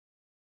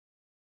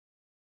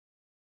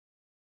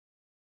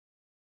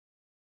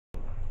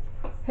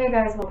Hey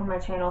guys, welcome to my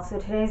channel. So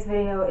today's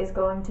video is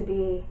going to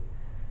be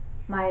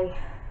my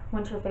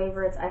winter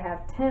favorites. I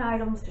have 10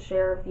 items to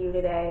share with you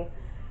today.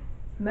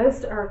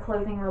 Most are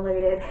clothing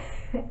related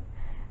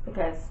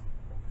because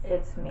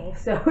it's me,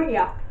 so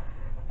yeah.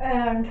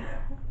 And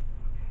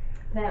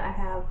then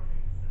I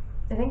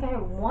think I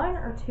have one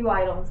or two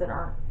items that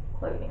aren't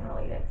clothing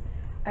related.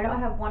 I don't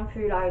have one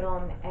food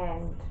item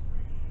and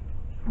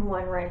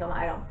one random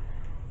item,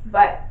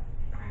 but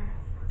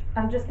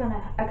I'm just gonna,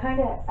 I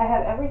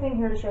have everything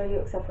here to show you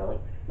except for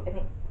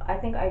the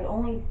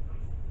only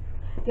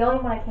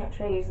one I can't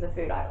show you is the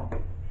food item,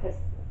 because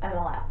I'm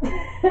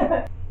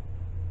allowed.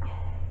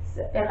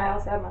 And I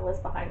also have my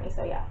list behind me,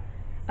 so yeah.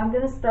 I'm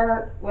gonna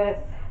start with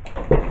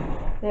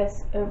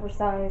this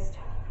oversized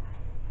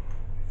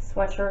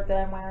sweatshirt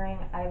that I'm wearing.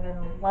 I've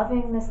been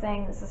loving this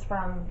thing. This is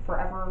from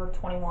Forever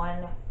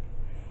 21.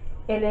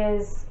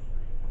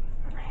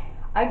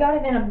 I got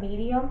it in a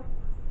medium.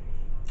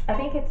 I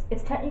think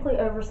it's technically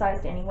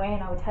oversized anyway,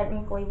 and I would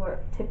typically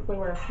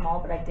wear a small,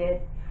 but I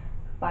did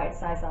buy a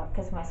size up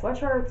because my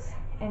sweatshirts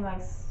and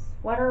my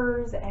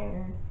sweaters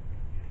and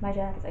my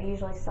jackets, I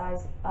usually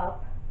size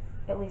up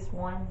at least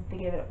one to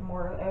give it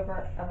more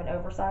of an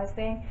oversized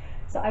thing.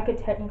 So I could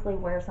technically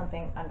wear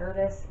something under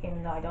this,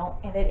 even though I don't.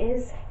 And it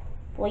is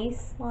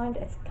fleece lined.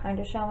 It's kind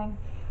of showing.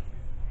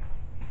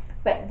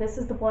 But this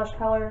is the blush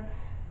color.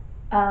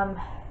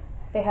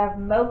 They have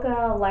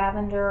mocha,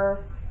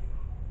 lavender.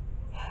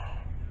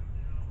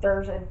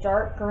 There's a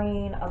dark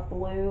green, a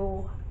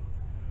blue,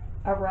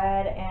 a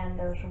red, and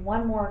there's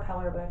one more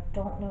color, but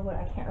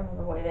I can't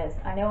remember what it is.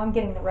 I know I'm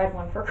getting the red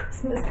one for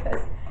Christmas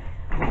because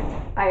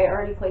I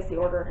already placed the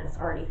order and it's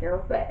already here,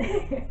 but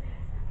it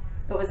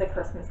was a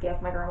Christmas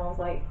gift. My grandma was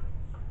like,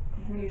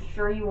 "Are you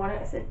sure you want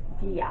it?" I said,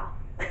 "Yeah,"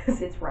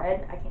 because it's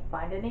red. I can't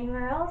find it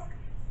anywhere else.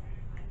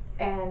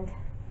 And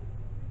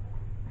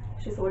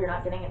she said, "Well, you're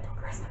not getting it till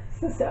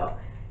Christmas." So,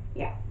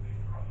 yeah.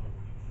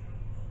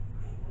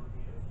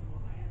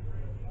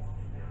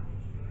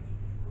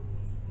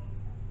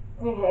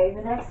 Okay,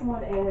 the next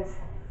one is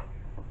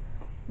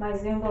my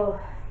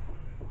Zumba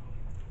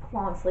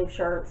long sleeve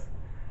shirts.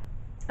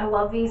 I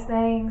love these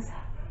things.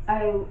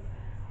 I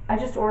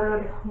just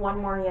ordered one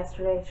more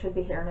yesterday. It should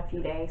be here in a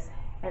few days.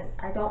 And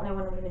I don't know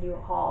when I'm going to do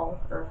a haul,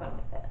 or if I'm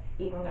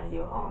even going to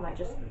do a haul. I might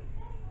just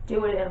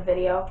do it in a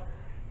video,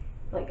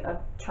 like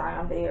a try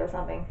on video or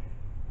something.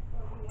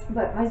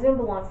 But my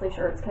Zumba long sleeve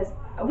shirts, because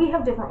we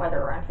have different weather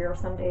around here.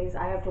 Some days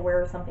I have to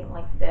wear something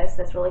like this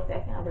that's really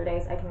thick, and other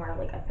days I can wear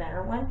like a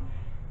thinner one.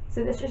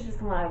 So this is just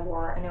the one I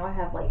wore. I know I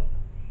have like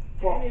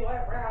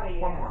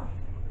one more.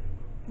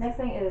 Next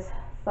thing is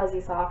fuzzy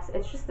socks.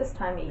 It's just this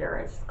time of year.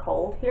 It's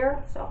cold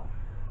here, so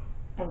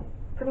and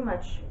pretty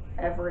much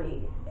I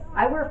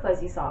wear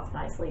fuzzy socks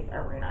when I sleep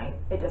every night.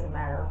 It doesn't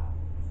matter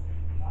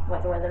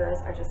what the weather is.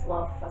 I just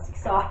love fuzzy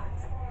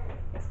socks,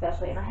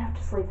 especially, and I have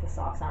to sleep with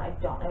socks on. I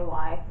don't know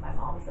why. My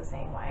mom's the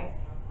same way.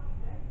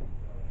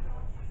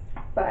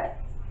 But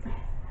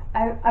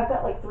I've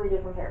got like 3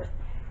 different pairs,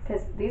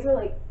 because these are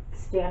like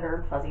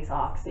standard fuzzy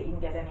socks that you can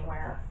get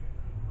anywhere.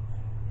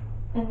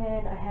 And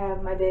then I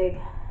have my big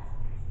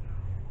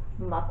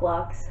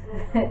mucklucks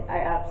that I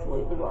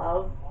absolutely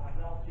love.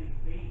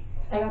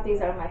 I got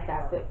these out of my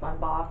FabFitFun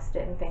box.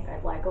 Didn't think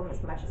I'd like them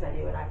as much as I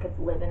do, and I could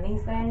live in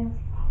these things.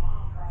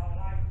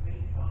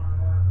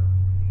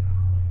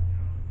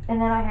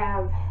 And then I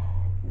have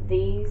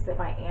these that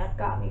my aunt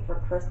got me for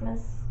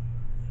Christmas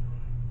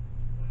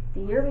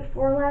the year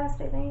before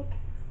last, I think.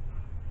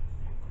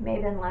 May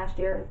have been last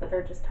year, but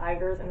they're just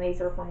tigers, and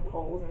these are from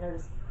Kohl's, and they're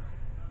just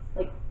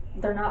like,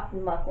 they're not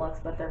mucklucks,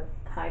 but they're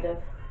kind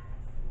of,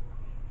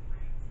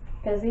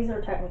 because these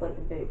are technically the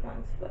big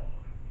ones, but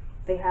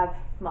they have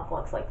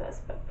mucklucks like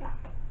this. But yeah,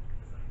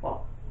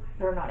 well,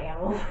 they're not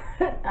animals.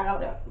 I don't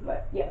know,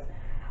 but yes,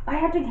 I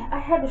had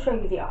to show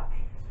you the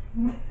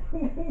options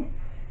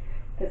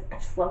because I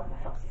just love my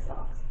fuzzy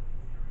socks.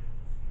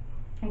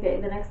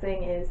 Okay, the next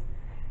thing is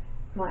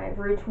my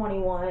Forever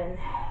 21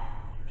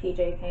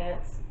 PJ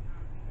pants.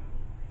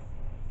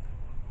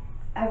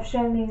 I've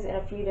shown these in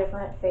a few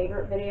different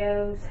favorite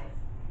videos.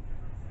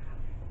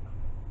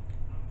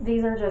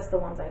 These are just the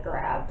ones I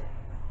grabbed.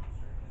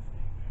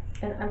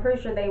 And I'm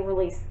pretty sure they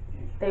re-release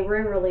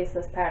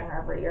this pattern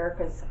every year,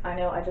 because I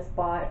know I just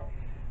bought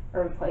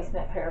a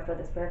replacement pair for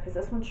this pair, because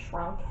this one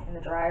shrunk in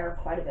the dryer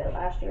quite a bit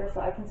last year,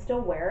 so I can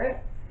still wear it.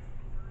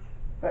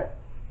 But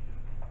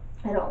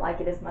I don't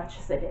like it as much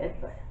as I did.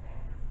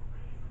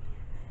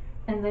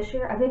 And this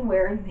year I've been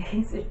wearing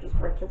these as just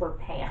regular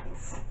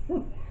pants.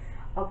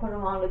 I'll put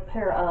them on with a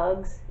pair of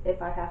Uggs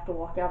if I have to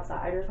walk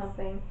outside or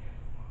something.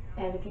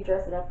 And if you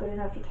dress it up good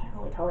enough, you can't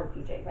really tell they're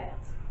PJ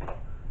pants.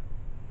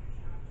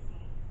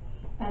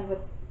 And with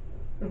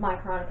my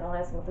chronic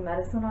illness and with the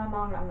medicine I'm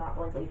on, I'm not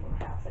really leaving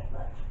my house that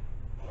much.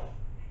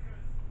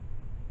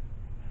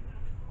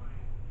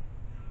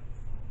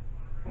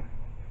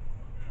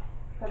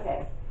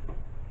 Okay.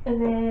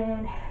 And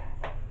then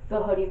the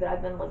hoodie that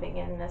I've been living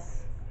in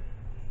this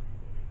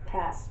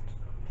past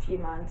few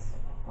months.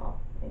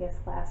 Well, I guess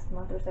last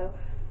month or so.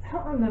 I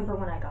don't remember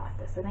when I got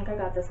this. I think I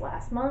got this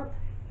last month.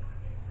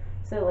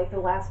 So like the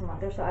last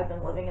month or so I've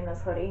been living in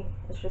this hoodie.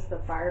 It's just the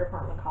fire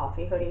department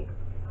coffee hoodie.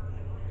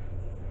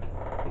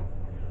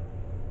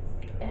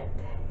 And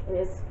it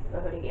is a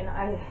hoodie, and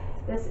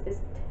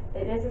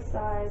it is a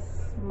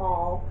size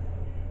small,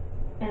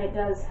 and it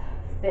does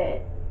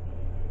fit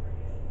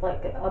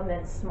like a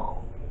men's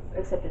small,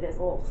 except it is a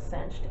little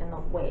cinched in the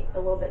waist, a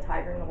little bit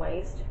tighter in the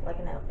waist, like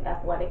an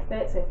athletic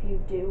fit. So if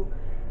you do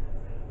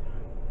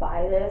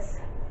buy this,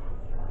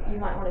 you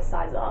might want to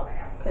size up,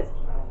 because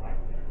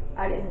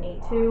I didn't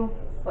need to,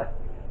 but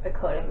I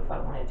could have if I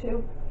wanted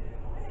to.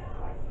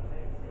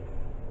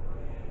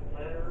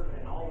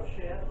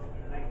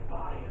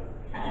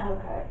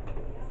 Okay.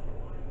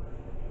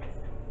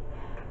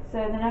 So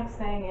the next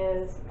thing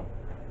is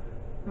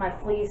my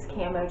fleece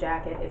camo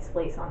jacket. It's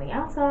fleece on the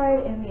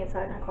outside and the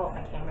inside, and I call it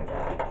my camo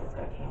jacket because it's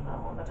got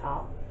camo on the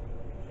top.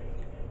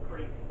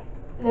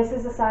 This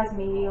is a size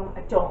medium.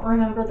 I don't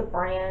remember the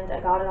brand.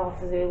 I got it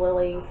off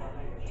Zulily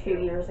 2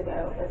 years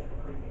ago, but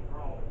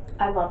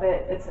I love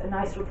it. It's a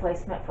nice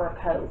replacement for a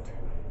coat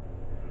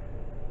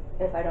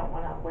if I don't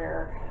want to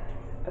wear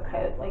a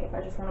coat. Like if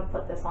I just want to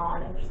put this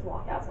on and just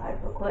walk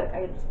outside real quick,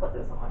 I can just put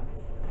this on.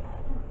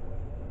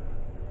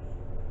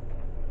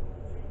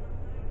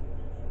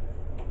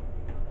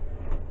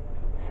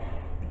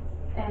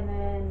 And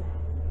then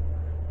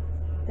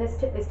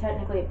this is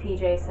technically a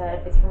PJ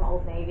set. It's from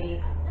Old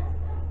Navy.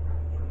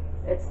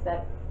 It's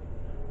that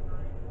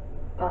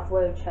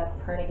buffalo check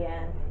print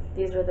again.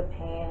 These are the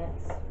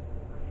pants.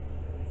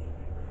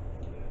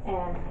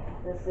 And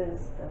this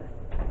is the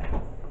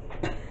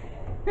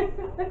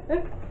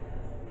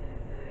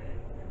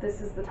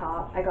this is the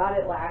top. I got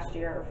it last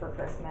year for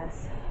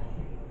Christmas.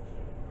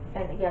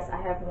 And yes,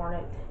 I have worn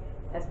it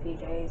as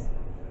PJs.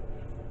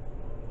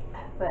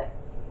 But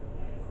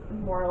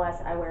more or less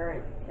I wear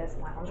it as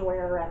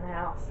loungewear around the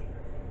house.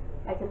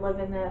 I could live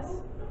in this.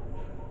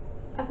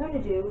 I kind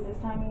of do this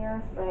time of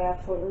year, but I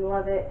absolutely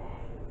love it.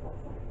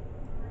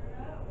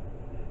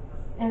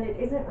 And it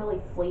isn't really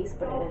fleece,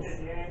 but it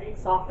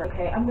is softer.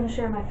 Okay, I'm going to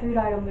share my food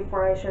item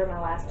before I share my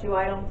last two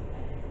items.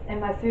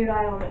 And my food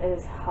item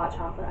is hot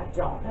chocolate. I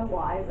don't know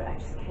why, but I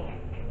just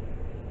can't.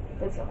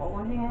 It's the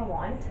only thing I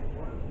want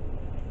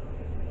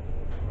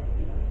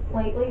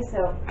lately,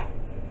 so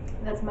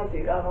that's my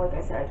food item. Like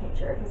I said, I can't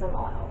share it because I'm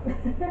all out.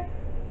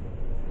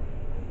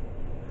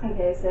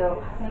 Okay,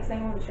 so next thing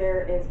I want to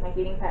share is my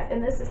heating pad,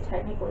 and this is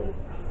technically,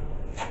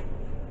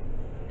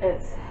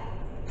 it's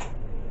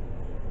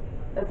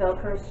a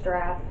Velcro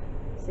strap,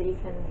 so you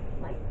can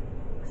like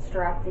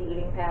strap the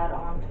heating pad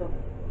onto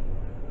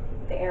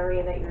the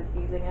area that you're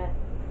using it.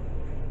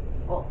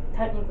 Well,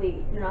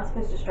 technically you're not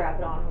supposed to strap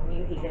it on when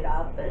you heat it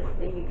up, but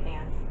you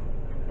can.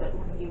 But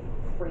when you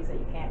freeze it,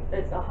 you can't.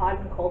 It's a hot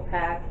and cold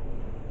pack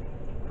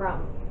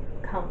from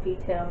Comfy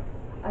Temp.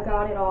 I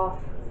got it off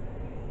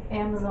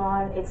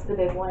Amazon. It's the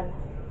big one.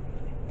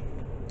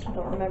 I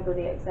don't remember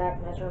the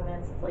exact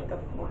measurements. It's like a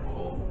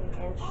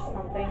 14-inch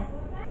something.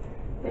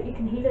 But you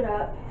can heat it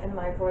up in the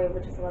microwave,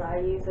 which is what I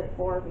use it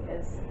for,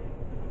 because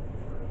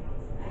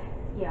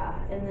yeah,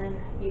 and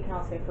then you can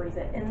also freeze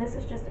it. And this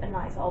is just a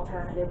nice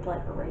alternative to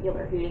like a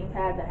regular heating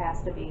pad that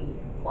has to be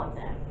plugged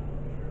in.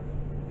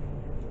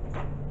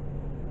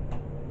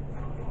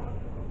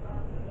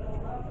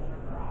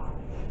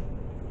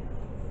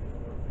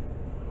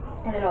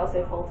 And it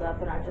also folds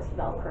up, and I just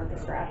Velcro the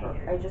strap, or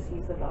I just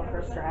use the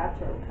Velcro strap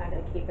to kind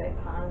of keep it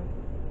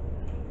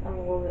a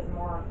little bit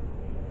more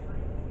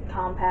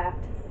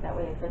compact. That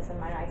way it fits in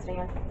my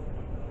nightstand.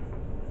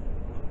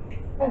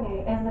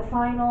 Okay, and the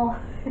final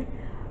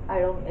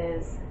item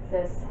is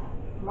this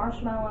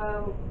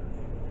marshmallow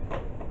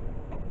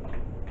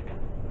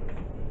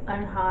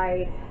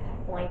unhide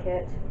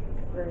blanket.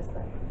 Where is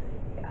that?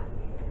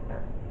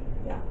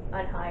 Yeah,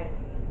 unhide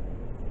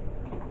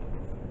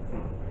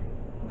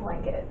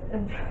blanket.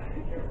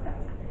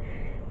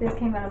 This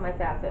came out of my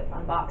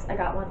FabFitFun box. I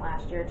got one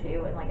last year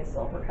too in like a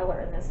silver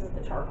color, and this is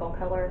the charcoal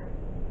color,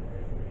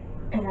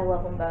 and I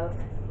love them both,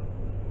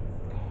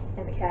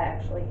 and the cat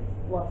actually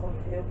loves them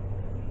too.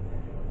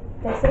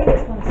 They say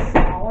this one's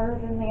smaller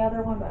than the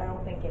other one, but I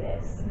don't think it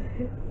is.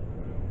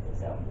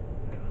 So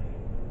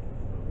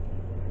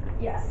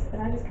yes,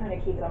 and I just kind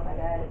of keep it on my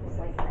bed as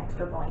like an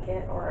extra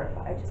blanket, or if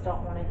I just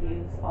don't want to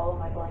use all of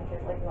my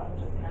blankets, like if I'm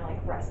just kind of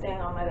like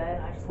resting on my bed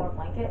and I just want a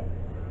blanket,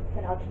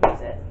 then I'll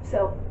use it.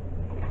 So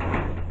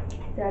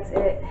that's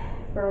it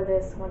for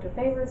this winter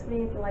favorites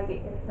video. If you like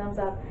it, give it a thumbs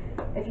up.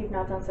 If you've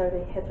not done so,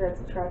 hit the red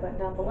subscribe button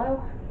down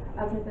below.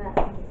 Other than that,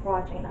 thank you for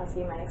watching, and I'll see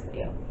you in my next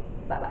video.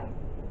 Bye bye.